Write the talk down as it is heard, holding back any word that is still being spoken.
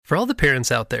For all the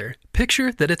parents out there,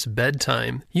 picture that it's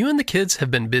bedtime. You and the kids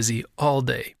have been busy all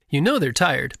day. You know they're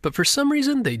tired, but for some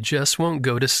reason they just won't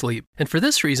go to sleep. And for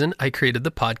this reason, I created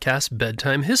the podcast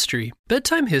Bedtime History.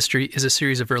 Bedtime History is a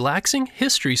series of relaxing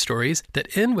history stories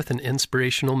that end with an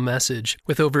inspirational message.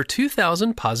 With over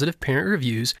 2,000 positive parent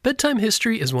reviews, Bedtime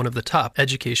History is one of the top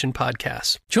education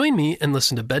podcasts. Join me and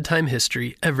listen to Bedtime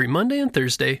History every Monday and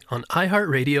Thursday on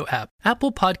iHeartRadio app,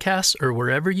 Apple Podcasts, or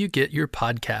wherever you get your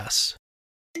podcasts.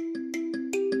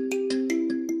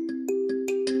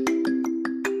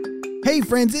 Hey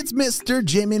friends, it's Mr.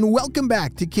 Jim and welcome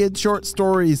back to Kids Short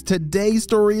Stories. Today's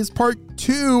story is part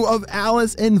 2 of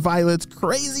Alice and Violet's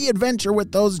crazy adventure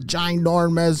with those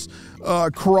ginormous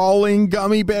crawling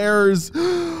gummy bears.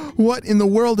 What in the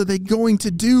world are they going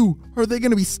to do? Are they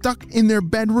going to be stuck in their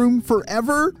bedroom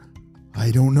forever?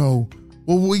 I don't know.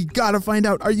 Well, we gotta find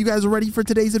out. Are you guys ready for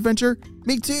today's adventure?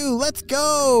 Me too. Let's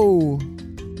go.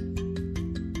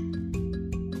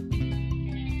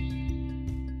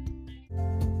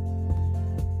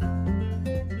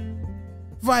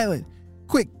 Violet,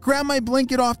 quick, grab my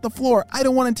blanket off the floor. I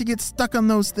don't want it to get stuck on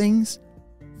those things.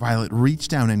 Violet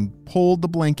reached down and pulled the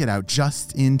blanket out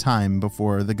just in time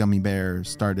before the gummy bear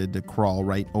started to crawl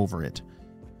right over it.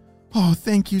 Oh,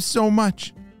 thank you so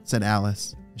much, said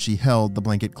Alice. She held the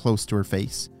blanket close to her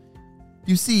face.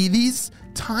 You see, these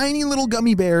tiny little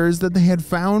gummy bears that they had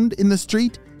found in the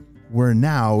street were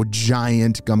now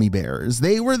giant gummy bears.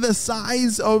 They were the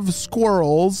size of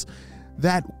squirrels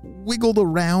that wiggled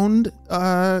around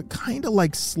kind of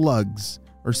like slugs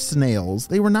or snails.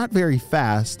 They were not very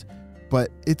fast,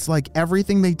 but it's like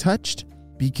everything they touched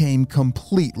became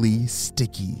completely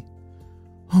sticky.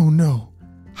 Oh no,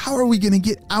 how are we going to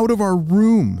get out of our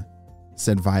room?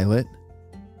 Said Violet.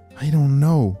 I don't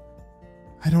know.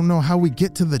 I don't know how we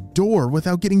get to the door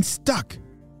without getting stuck,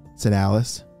 said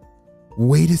Alice.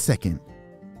 Wait a second.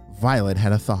 Violet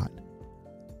had a thought.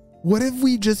 What if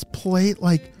we just play it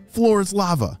like floor is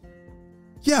lava?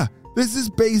 Yeah, this is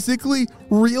basically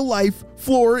real life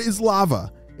floor is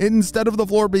lava. Instead of the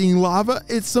floor being lava,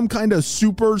 it's some kind of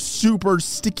super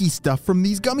sticky stuff from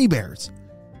these gummy bears.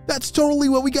 That's totally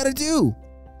what we gotta do.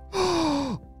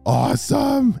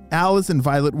 Awesome! Alice and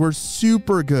Violet were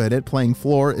super good at playing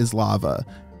floor is lava.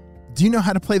 Do you know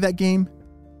how to play that game?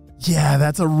 Yeah,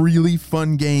 that's a really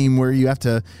fun game where you have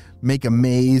to make a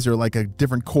maze or like a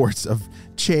different course of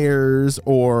chairs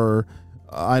or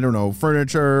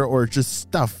furniture or just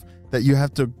stuff that you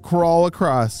have to crawl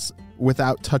across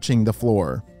without touching the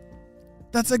floor.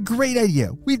 That's a great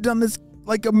idea. We've done this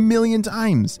like a million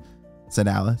times, said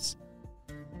Alice.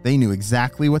 They knew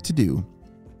exactly what to do.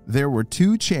 There were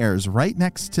 2 chairs right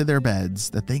next to their beds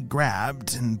that they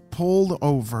grabbed and pulled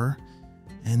over,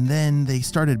 and then they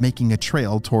started making a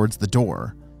trail towards the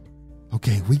door.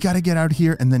 Okay, we gotta get out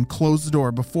here and then close the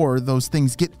door before those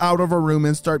things get out of our room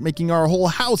and start making our whole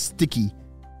house sticky.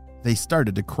 They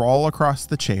started to crawl across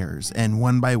the chairs, and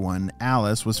one by one,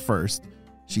 Alice was first.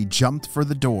 She jumped for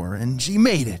the door, and she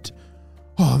made it.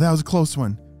 Oh, that was a close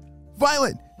one.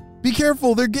 Violet, be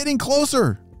careful, they're getting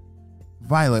closer.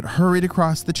 Violet hurried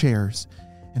across the chairs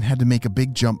and had to make a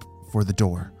big jump for the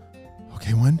door.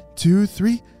 Okay, 1, 2,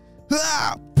 3.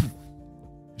 Ah!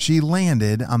 She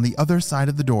landed on the other side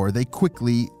of the door. They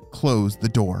quickly closed the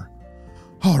door.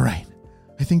 All right,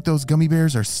 I think those gummy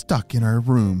bears are stuck in our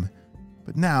room.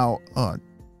 But now,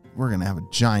 we're going to have a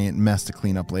giant mess to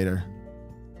clean up later,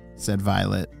 said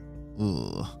Violet.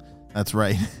 Ugh, that's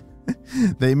right.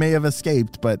 They may have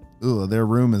escaped, but their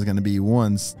room is going to be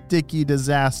one sticky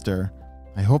disaster.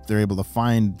 I hope they're able to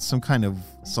find some kind of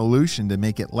solution to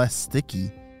make it less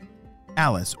sticky.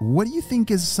 Alice, what do you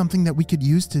think is something that we could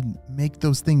use to make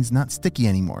those things not sticky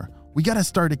anymore? We got to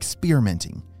start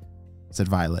experimenting, said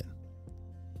Violet.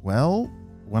 Well,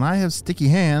 when I have sticky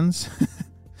hands,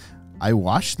 I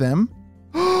wash them.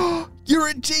 You're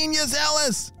a genius,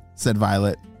 Alice, said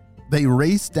Violet. They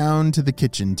raced down to the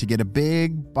kitchen to get a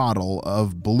big bottle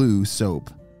of blue soap.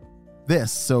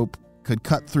 This soap could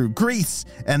cut through grease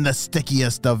and the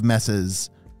stickiest of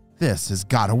messes. This has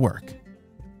got to work.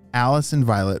 Alice and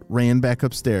Violet ran back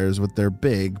upstairs with their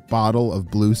big bottle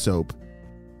of blue soap.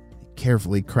 They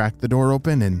carefully cracked the door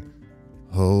open and,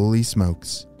 holy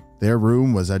smokes, their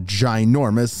room was a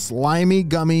ginormous, slimy,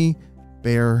 gummy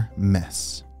bear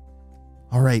mess.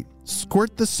 All right,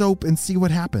 squirt the soap and see what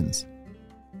happens.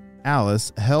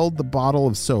 Alice held the bottle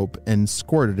of soap and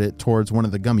squirted it towards one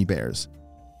of the gummy bears.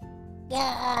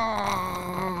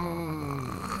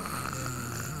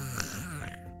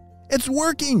 It's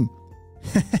working!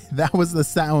 That was the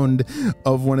sound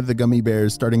of one of the gummy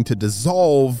bears starting to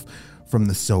dissolve from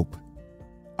the soap.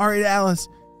 All right, Alice,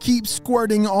 keep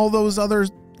squirting all those other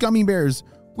gummy bears.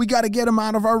 We gotta get him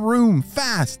out of our room,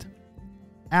 fast!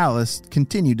 Alice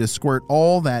continued to squirt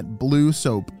all that blue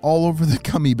soap all over the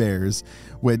gummy bears,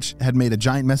 which had made a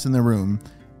giant mess in the room,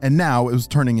 and now it was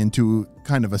turning into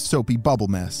kind of a soapy bubble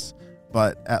mess.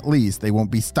 But at least they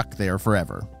won't be stuck there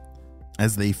forever.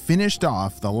 As they finished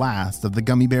off the last of the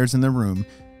gummy bears in the room,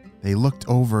 they looked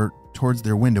over towards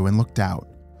their window and looked out.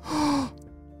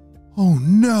 "Oh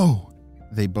no,"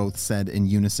 they both said in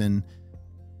unison.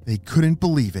 They couldn't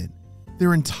believe it.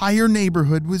 Their entire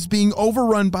neighborhood was being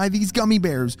overrun by these gummy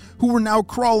bears who were now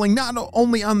crawling not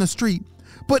only on the street,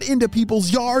 but into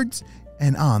people's yards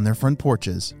and on their front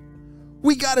porches.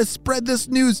 "We gotta spread this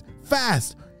news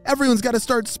fast. Everyone's gotta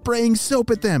start spraying soap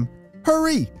at them.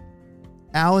 Hurry!"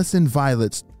 Alice and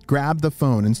Violet grabbed the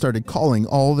phone and started calling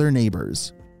all their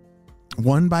neighbors.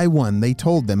 One by one, they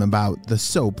told them about the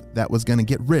soap that was going to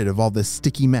get rid of all this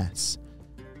sticky mess.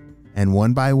 And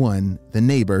one by one, the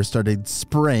neighbors started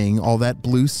spraying all that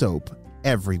blue soap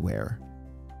everywhere.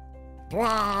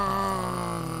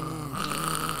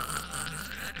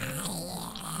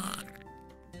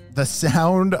 The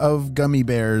sound of gummy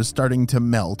bears starting to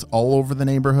melt all over the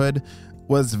neighborhood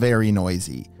was very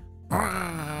noisy.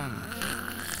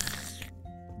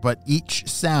 But each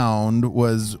sound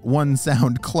was one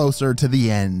sound closer to the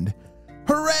end.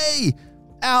 Hooray!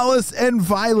 Alice and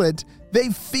Violet, they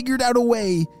figured out a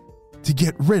way to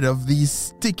get rid of these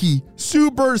sticky,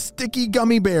 super sticky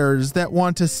gummy bears that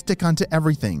want to stick onto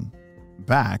everything.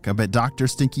 Back up at Dr.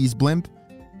 Stinky's blimp,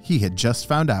 he had just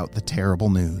found out the terrible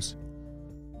news.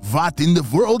 "What in the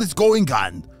world is going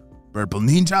on? Purple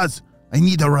Ninjas, I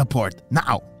need a report,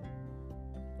 now."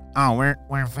 "Oh,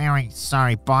 we're very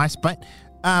sorry, boss, but,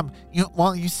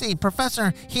 you see,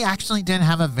 Professor, he actually did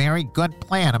have a very good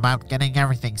plan about getting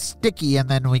everything sticky, and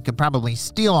then we could probably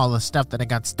steal all the stuff that it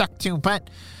got stuck to, but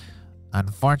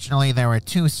unfortunately there were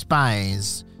 2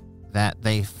 spies that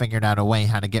they figured out a way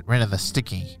how to get rid of the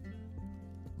sticky."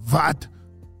 "What?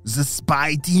 The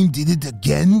spy team did it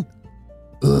again?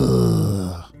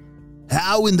 Ugh.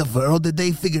 How in the world did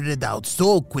they figure it out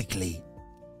so quickly?"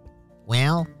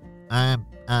 "Well,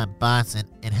 boss,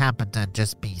 it happened to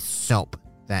just be soap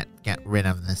that got rid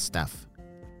of this stuff."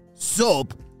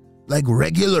 "Soap? Like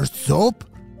regular soap?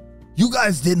 You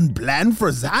guys didn't plan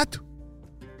for that?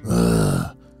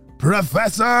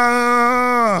 Professor!"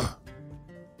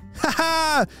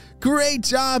 Haha! Great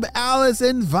job, Alice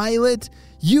and Violet.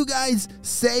 You guys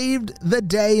saved the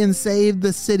day and saved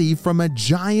the city from a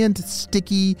giant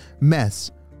sticky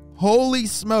mess. Holy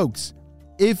smokes.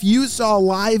 If you saw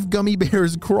live gummy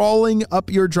bears crawling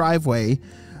up your driveway,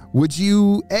 would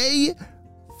you A,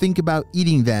 think about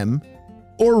eating them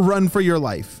or run for your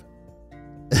life?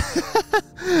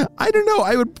 I don't know.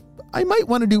 I might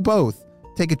want to do both.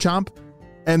 Take a chomp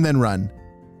and then run.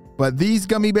 But these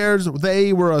gummy bears,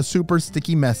 they were a super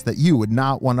sticky mess that you would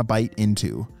not want to bite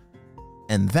into.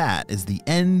 And that is the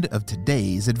end of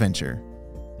today's adventure.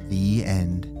 The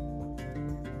end.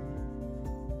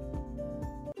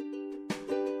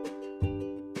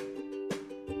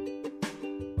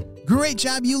 Great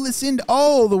job, you listened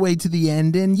all the way to the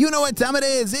end, and you know what time it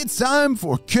is. It's time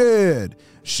for Kid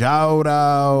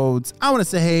Shoutouts. I want to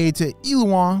say hey to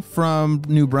Elouan from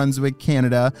New Brunswick,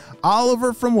 Canada,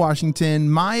 Oliver from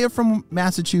Washington, Maya from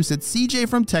Massachusetts, CJ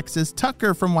from Texas,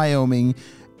 Tucker from Wyoming,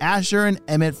 Asher and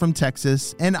Emmett from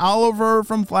Texas, and Oliver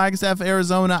from Flagstaff,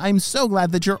 Arizona. I'm so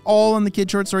glad that you're all in the Kid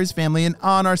Short Stories family and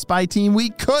on our spy team. We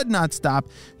could not stop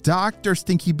Dr.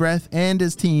 Stinky Breath and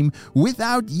his team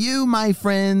without you, my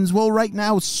friends. Well, right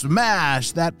now,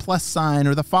 smash that plus sign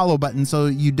or the follow button so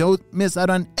you don't miss out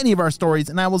on any of our stories,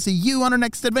 and I will see you on our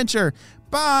next adventure.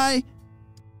 Bye!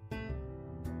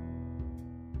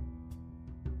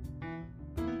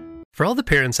 For all the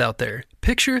parents out there,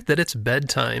 picture that it's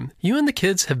bedtime. You and the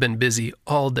kids have been busy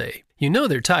all day. You know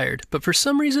they're tired, but for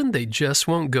some reason they just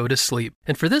won't go to sleep.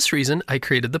 And for this reason, I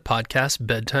created the podcast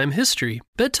Bedtime History.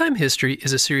 Bedtime History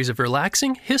is a series of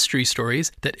relaxing history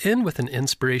stories that end with an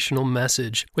inspirational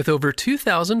message. With over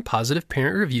 2,000 positive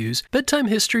parent reviews, Bedtime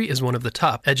History is one of the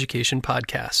top education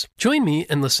podcasts. Join me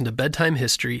and listen to Bedtime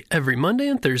History every Monday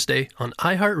and Thursday on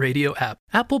iHeartRadio app,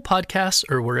 Apple Podcasts,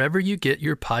 or wherever you get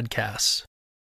your podcasts.